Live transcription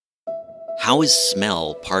How is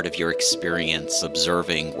smell part of your experience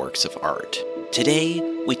observing works of art? Today,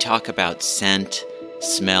 we talk about scent,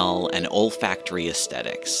 smell, and olfactory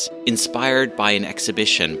aesthetics, inspired by an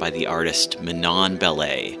exhibition by the artist Manon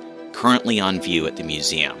Ballet, currently on view at the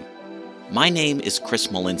museum. My name is Chris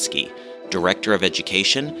Molinsky, Director of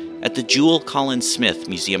Education at the Jewel Collins Smith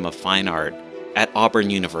Museum of Fine Art at Auburn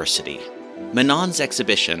University. Manon's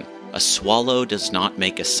exhibition, A Swallow Does Not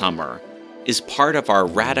Make a Summer, is part of our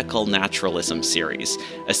Radical Naturalism series,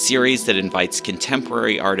 a series that invites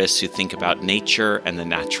contemporary artists who think about nature and the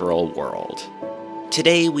natural world.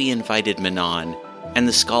 Today we invited Manon and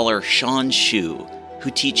the scholar Sean Hsu, who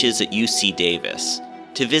teaches at UC Davis,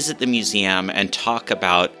 to visit the museum and talk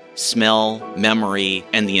about smell, memory,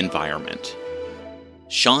 and the environment.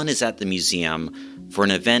 Sean is at the museum for an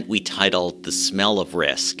event we titled The Smell of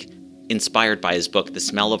Risk, inspired by his book The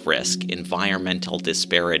Smell of Risk, Environmental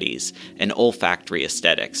Disparities and Olfactory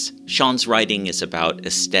Aesthetics. Sean's writing is about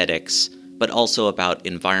aesthetics, but also about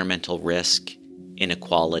environmental risk,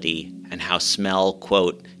 inequality, and how smell,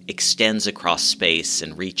 quote, extends across space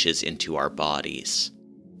and reaches into our bodies.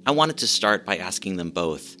 I wanted to start by asking them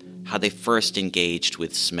both how they first engaged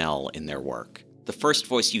with smell in their work. The first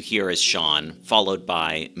voice you hear is Sean, followed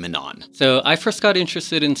by Manon. So I first got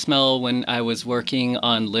interested in smell when I was working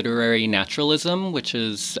on literary naturalism, which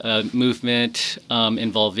is a movement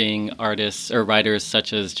involving artists or writers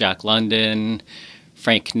such as Jack London,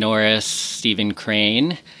 Frank Norris, Stephen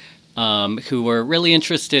Crane, who were really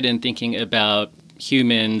interested in thinking about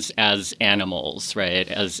humans as animals, right?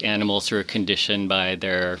 As animals who are conditioned by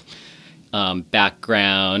their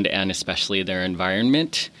background and especially their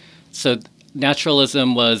environment. So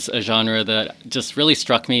naturalism was a genre that just really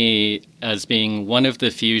struck me as being one of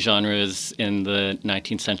the few genres in the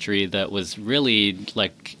 19th century that was really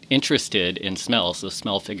interested in smell. So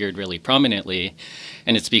smell figured really prominently.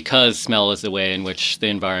 And it's because smell is the way in which the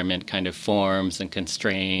environment kind of forms and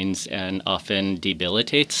constrains and often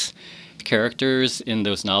debilitates characters in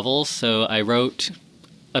those novels. So I wrote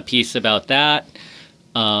a piece about that.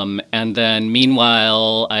 And then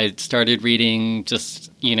meanwhile, I started reading just,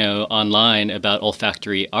 online about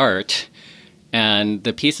olfactory art. And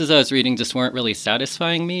the pieces I was reading just weren't really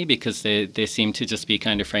satisfying me because they seemed to just be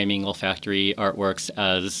kind of framing olfactory artworks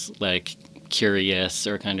as curious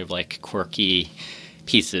or kind of quirky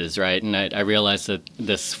pieces, right? And I realized that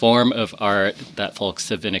this form of art that folks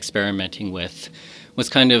have been experimenting with was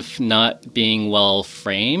kind of not being well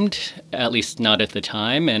framed, at least not at the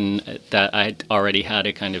time, and that I already had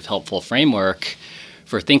a kind of helpful framework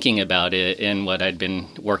for thinking about it in what I'd been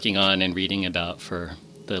working on and reading about for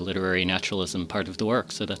the literary naturalism part of the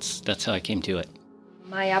work. So that's how I came to it.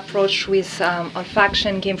 My approach with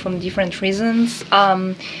olfaction came from different reasons.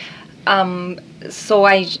 So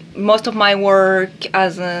most of my work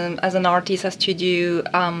as an artist has to do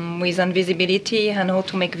with invisibility and how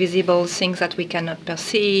to make visible things that we cannot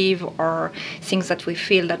perceive or things that we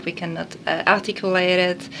feel that we cannot articulate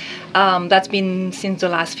it. That's been since the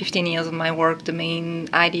last 15 years of my work, the main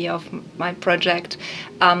idea of my project.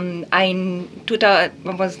 I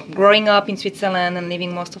was growing up in Switzerland and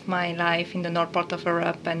living most of my life in the north part of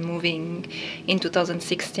Europe and moving in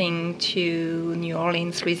 2016 to New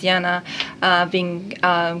Orleans, Louisiana, being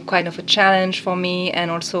kind of a challenge for me and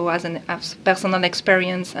also as personal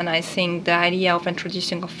experience. And I think the idea of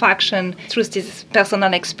introducing olfaction through this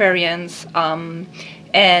personal experience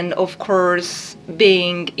and of course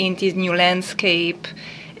being in this new landscape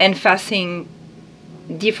and facing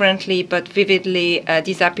differently but vividly a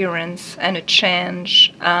disappearance and a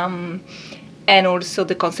change, and also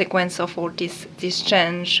the consequence of all this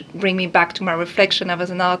change bring me back to my reflection as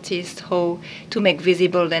an artist, how to make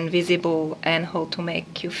visible the invisible and how to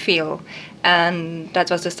make you feel. And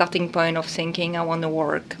that was the starting point of thinking I want to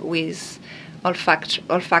work with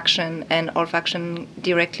olfaction and olfaction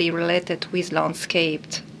directly related with landscape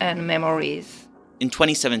and memories. In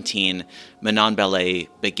 2017, Manon Ballet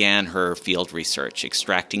began her field research,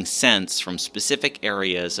 extracting scents from specific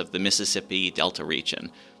areas of the Mississippi Delta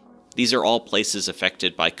region. These are all places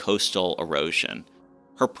affected by coastal erosion.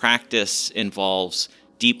 Her practice involves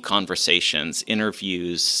deep conversations,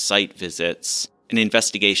 interviews, site visits, and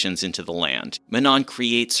investigations into the land. Manon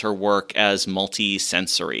creates her work as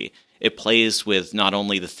multi-sensory. It plays with not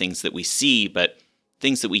only the things that we see, but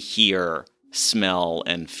things that we hear, smell,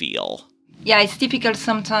 and feel. Yeah, it's difficult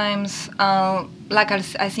sometimes. I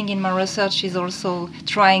think in my research is also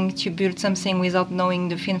trying to build something without knowing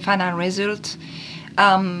the final result.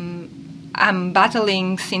 I'm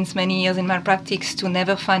battling since many years in my practice to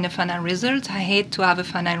never find a final result. I hate to have a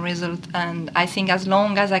final result, and I think as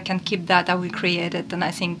long as I can keep that, I will create it. And I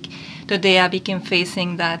think the day I became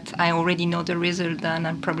facing that, I already know the result, and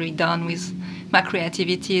I'm probably done with my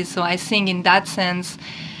creativity. So I think in that sense,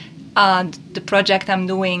 the project I'm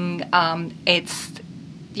doing, it's,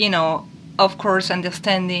 of course,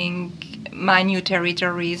 understanding my new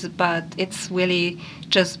territories, but it's really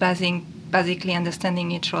just basically understanding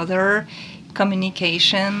each other,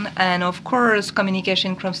 communication, and of course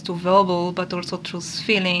communication comes to verbal but also through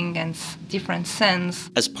feeling and different sense.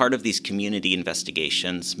 As part of these community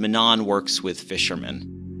investigations, Manon works with fishermen.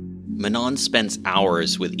 Manon spends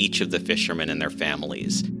hours with each of the fishermen and their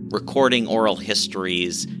families, recording oral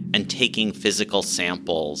histories and taking physical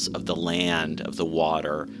samples of the land, of the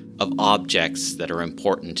water, of objects that are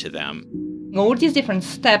important to them. All these different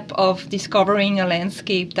steps of discovering a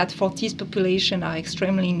landscape that for this population are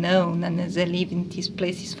extremely known, and they live in these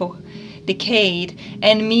places for decades,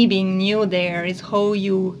 and me being new there is how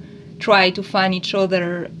you try to find each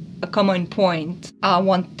other a common point. I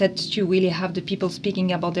wanted to really have the people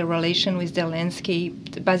speaking about their relation with their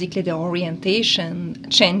landscape, basically their orientation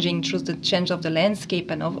changing through the change of the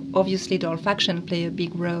landscape, and obviously the olfaction play a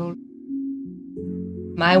big role.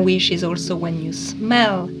 My wish is also when you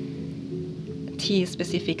smell tea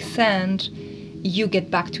specific scent, you get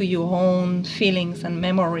back to your own feelings and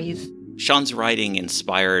memories. Sean's writing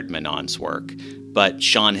inspired Manon's work, but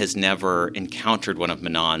Sean has never encountered one of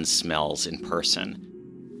Manon's smells in person.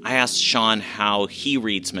 I asked Sean how he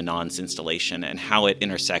reads Manon's installation and how it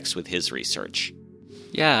intersects with his research.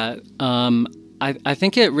 Yeah, I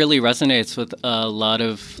think it really resonates with a lot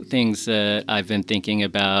of things that I've been thinking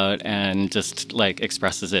about, and just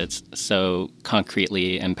expresses it so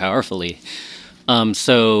concretely and powerfully.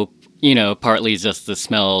 Partly just the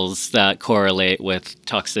smells that correlate with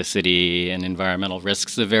toxicity and environmental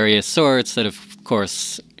risks of various sorts that, of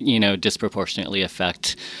course, disproportionately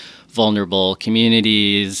affect vulnerable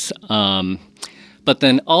communities. But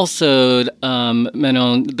then also,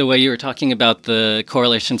 Manon, the way you were talking about the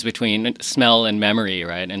correlations between smell and memory,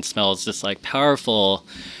 right? And smell is just powerful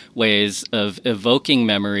ways of evoking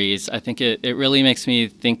memories. I think it really makes me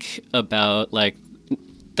think about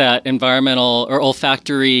that environmental or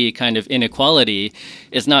olfactory kind of inequality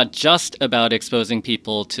is not just about exposing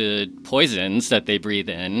people to poisons that they breathe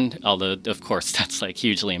in, although, of course, that's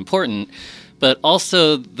hugely important, but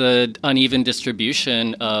also the uneven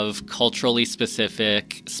distribution of culturally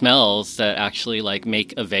specific smells that actually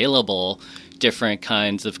make available different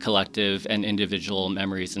kinds of collective and individual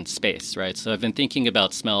memories in space, right? So I've been thinking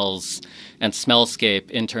about smells and smellscape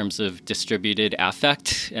in terms of distributed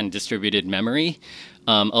affect and distributed memory,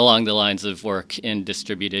 along the lines of work in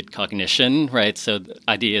distributed cognition, right? So the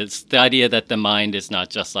idea that the mind is not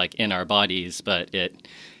just in our bodies, but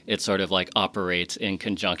it sort of operates in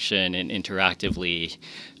conjunction and interactively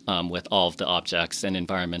with all of the objects and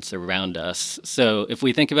environments around us. So if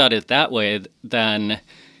we think about it that way, then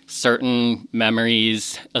certain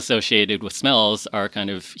memories associated with smells are kind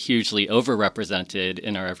of hugely overrepresented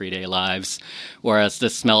in our everyday lives, whereas the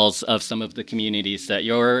smells of some of the communities that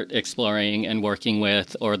you're exploring and working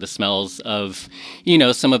with, or the smells of,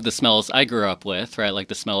 some of the smells I grew up with, right, like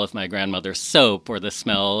the smell of my grandmother's soap or the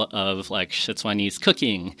smell of Sichuanese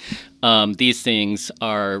cooking, these things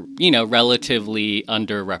are, relatively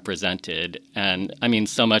underrepresented. And I mean,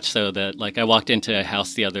 so much so that I walked into a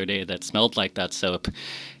house the other day that smelled like that soap,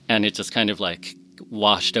 and it just kind of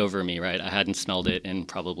washed over me, right? I hadn't smelled it in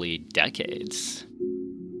probably decades.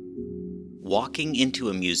 Walking into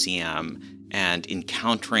a museum and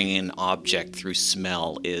encountering an object through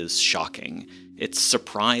smell is shocking. It's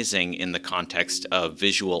surprising in the context of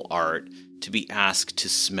visual art to be asked to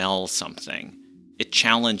smell something. It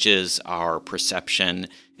challenges our perception,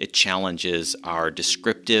 it challenges our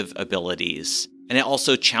descriptive abilities, and it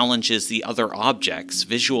also challenges the other objects,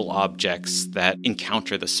 visual objects that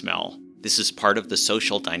encounter the smell. This is part of the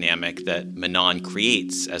social dynamic that Manon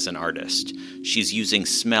creates as an artist. She's using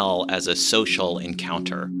smell as a social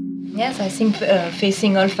encounter. Yes, I think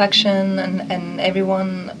facing olfaction and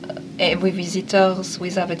everyone, every visitors, we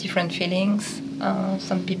have different feelings.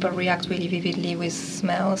 Some people react really vividly with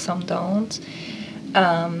smell, some don't.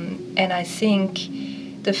 And I think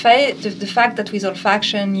the fact that with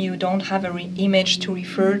olfaction you don't have an image to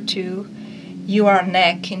refer to, you are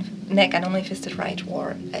neck, I don't know if it's the right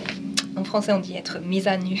word. En français, on dit être mise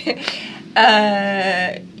à nu.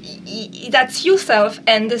 That's yourself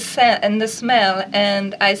and the smell,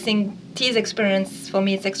 and I think this experience for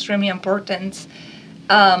me is extremely important.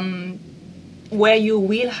 where you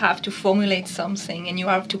will have to formulate something and you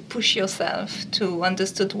have to push yourself to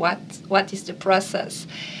understand what is the process.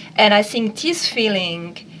 And I think this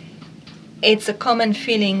feeling, it's a common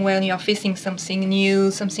feeling when you're facing something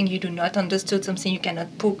new, something you do not understand, something you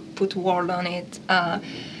cannot put word on it.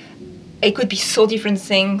 It could be so different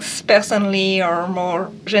things, personally or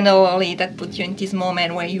more generally, that put you in this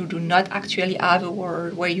moment where you do not actually have a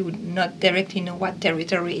word, where you do not directly know what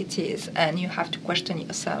territory it is, and you have to question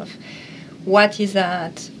yourself. What is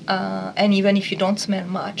that? And even if you don't smell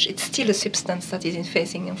much, it's still a substance that is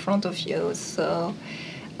facing in front of you. So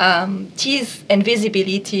these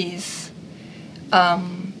invisibilities,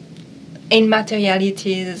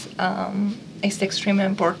 immaterialities, is extremely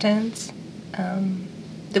important.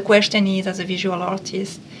 The question is, as a visual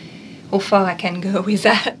artist, how far I can go with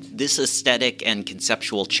that. This aesthetic and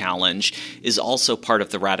conceptual challenge is also part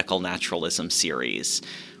of the Radical Naturalism series.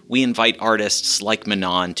 We invite artists like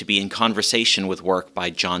Manon to be in conversation with work by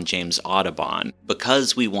John James Audubon.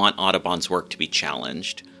 Because we want Audubon's work to be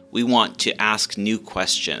challenged, we want to ask new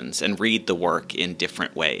questions and read the work in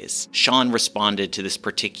different ways. Sean responded to this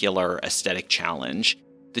particular aesthetic challenge,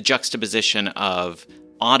 the juxtaposition of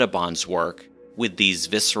Audubon's work with these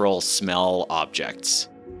visceral smell objects.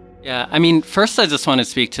 Yeah, I mean, first I just want to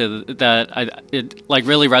speak to that. It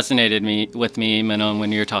really resonated with me, Manon,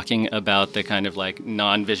 when you're talking about the kind of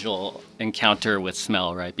non-visual encounter with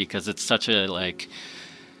smell, right? Because it's such a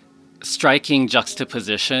striking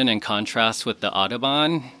juxtaposition and contrast with the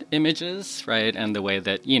Audubon images, right? And the way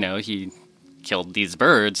that, he killed these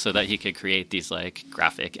birds so that he could create these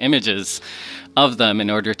graphic images of them in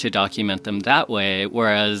order to document them that way.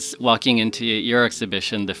 Whereas walking into your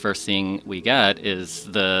exhibition, the first thing we get is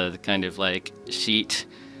the kind of sheet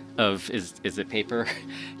of, is it paper?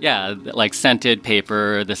 Yeah, scented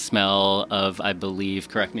paper, the smell of, I believe,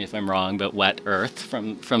 correct me if I'm wrong, but wet earth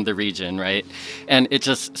from the region, right? And it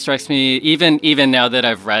just strikes me, even now that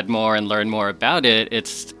I've read more and learned more about it,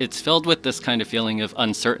 it's filled with this kind of feeling of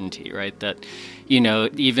uncertainty, right? That,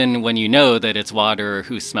 even when you know that it's water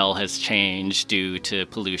whose smell has changed due to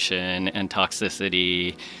pollution and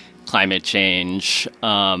toxicity, climate change,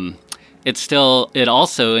 it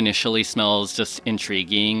also initially smells just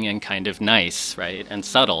intriguing and kind of nice, right? And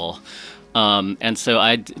subtle. And so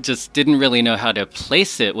I just didn't really know how to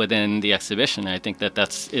place it within the exhibition. I think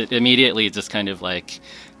it immediately just kind of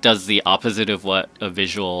does the opposite of what a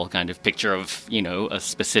visual kind of picture of, a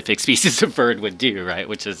specific species of bird would do, right?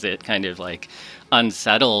 Which is it kind of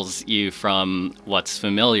unsettles you from what's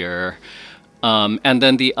familiar. And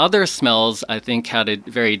then the other smells, I think, had a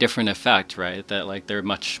very different effect, right? That they're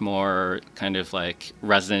much more kind of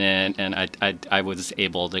resonant, and I was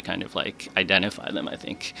able to kind of identify them, I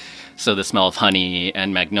think. So the smell of honey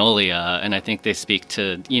and magnolia, and I think they speak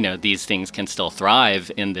to, these things can still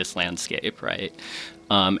thrive in this landscape, right?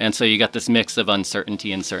 And so you got this mix of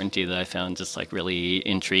uncertainty and certainty that I found just really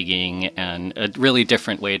intriguing and a really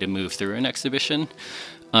different way to move through an exhibition.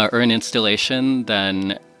 Or an installation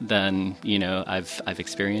than I've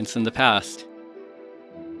experienced in the past.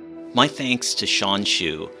 My thanks to Sean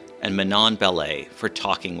Shu and Manon Bellet for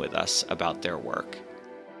talking with us about their work.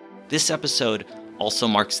 This episode also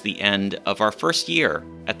marks the end of our first year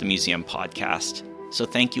at the Museum Podcast, so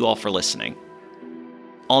thank you all for listening.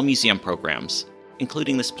 All museum programs,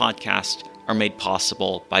 including this podcast, are made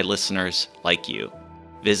possible by listeners like you.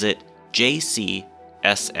 Visit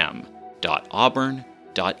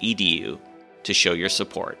jcsm.auburn.edu to show your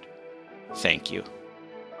support. Thank you.